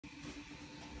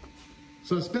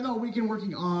So I spent all weekend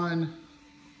working on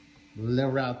the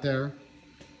route there.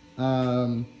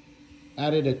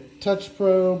 Added a touch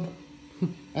probe,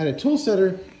 added a tool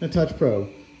setter and a touch probe.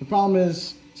 The problem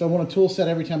is, so I want a tool set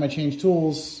every time I change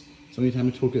tools. So anytime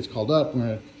a tool gets called up,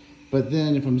 but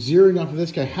then if I'm zeroing off of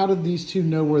this guy, how did these two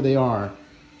know where they are?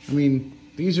 I mean,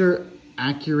 these are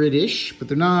accurate-ish, but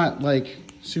they're not like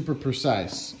super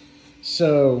precise.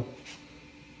 So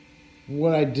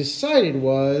what I decided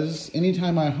was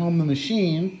anytime I home the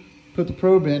machine, put the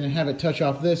probe in and have it touch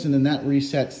off this, and then that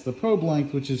resets the probe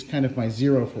length, which is kind of my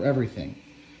zero for everything.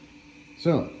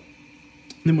 So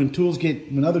then when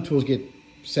other tools get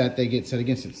set, they get set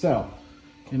against it. So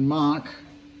in Mach,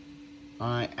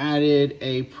 I added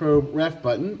a probe ref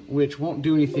button, which won't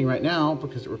do anything right now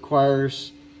because it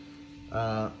requires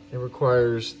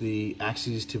the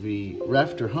axes to be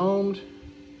refed or homed.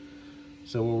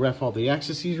 So we'll ref all the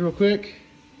axes real quick.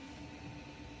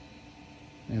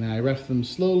 And I ref them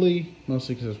slowly,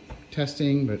 mostly because of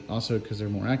testing, but also because they're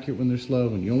more accurate when they're slow.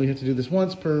 And you only have to do this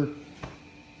once per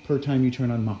time you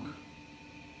turn on Mach.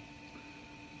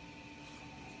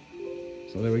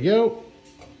 So there we go.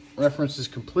 Reference is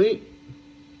complete.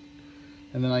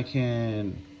 And then I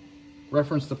can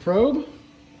reference the probe.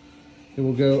 It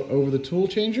will go over the tool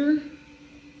changer.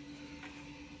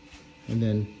 And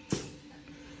then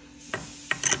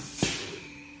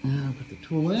put the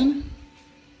tool in.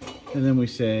 And then we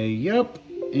say, yep,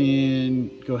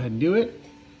 and go ahead and do it.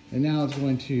 And now it's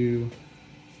going to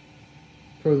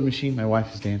probe the machine. My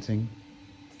wife is dancing.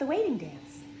 The waiting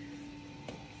dance.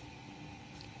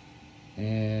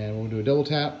 And we'll do a double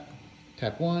tap.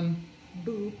 Tap one.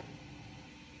 Boop.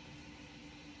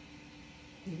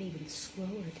 An even slower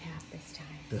tap this time.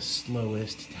 The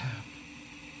slowest tap.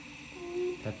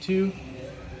 Tap two.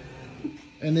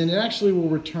 And then it actually will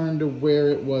return to where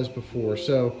it was before.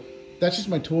 So that's just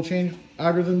my tool change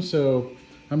algorithm. So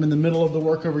I'm in the middle of the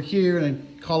work over here and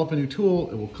I call up a new tool.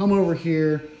 It will come over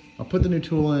here. I'll put the new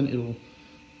tool in.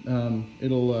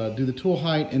 It'll do the tool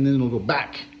height and then it'll go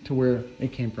back to where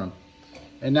it came from.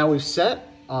 And now we've set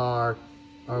our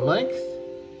length.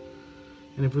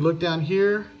 And if we look down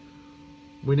here,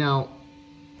 we now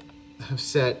have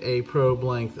set a probe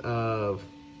length of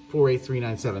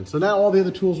 48397. So now all the other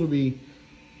tools will be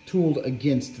tooled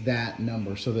against that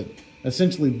number so that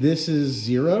essentially this is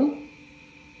 0.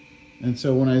 And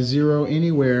so when I zero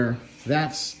anywhere,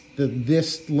 this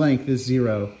length is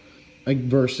 0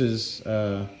 versus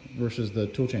the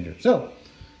tool changer. So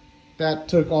that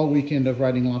took all weekend of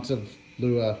writing lots of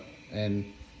Lua, and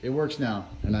it works now,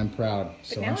 and I'm proud.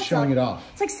 So I'm showing it off.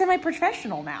 It's like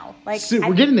semi-professional now. Like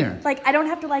we're getting there. Like I don't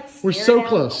have to like we're so down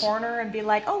close. The corner and be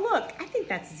like, oh look, I think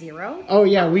that's 0. Oh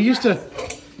yeah, we used to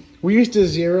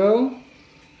zero.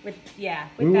 With that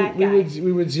guy.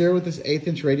 We would zero with this 1/8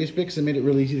 inch radius bit because it made it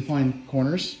really easy to find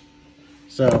corners.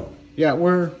 So yeah,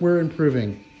 we're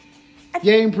improving.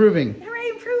 Yay, improving. Hooray,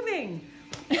 improving.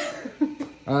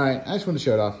 All right, I just wanted to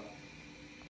show it off.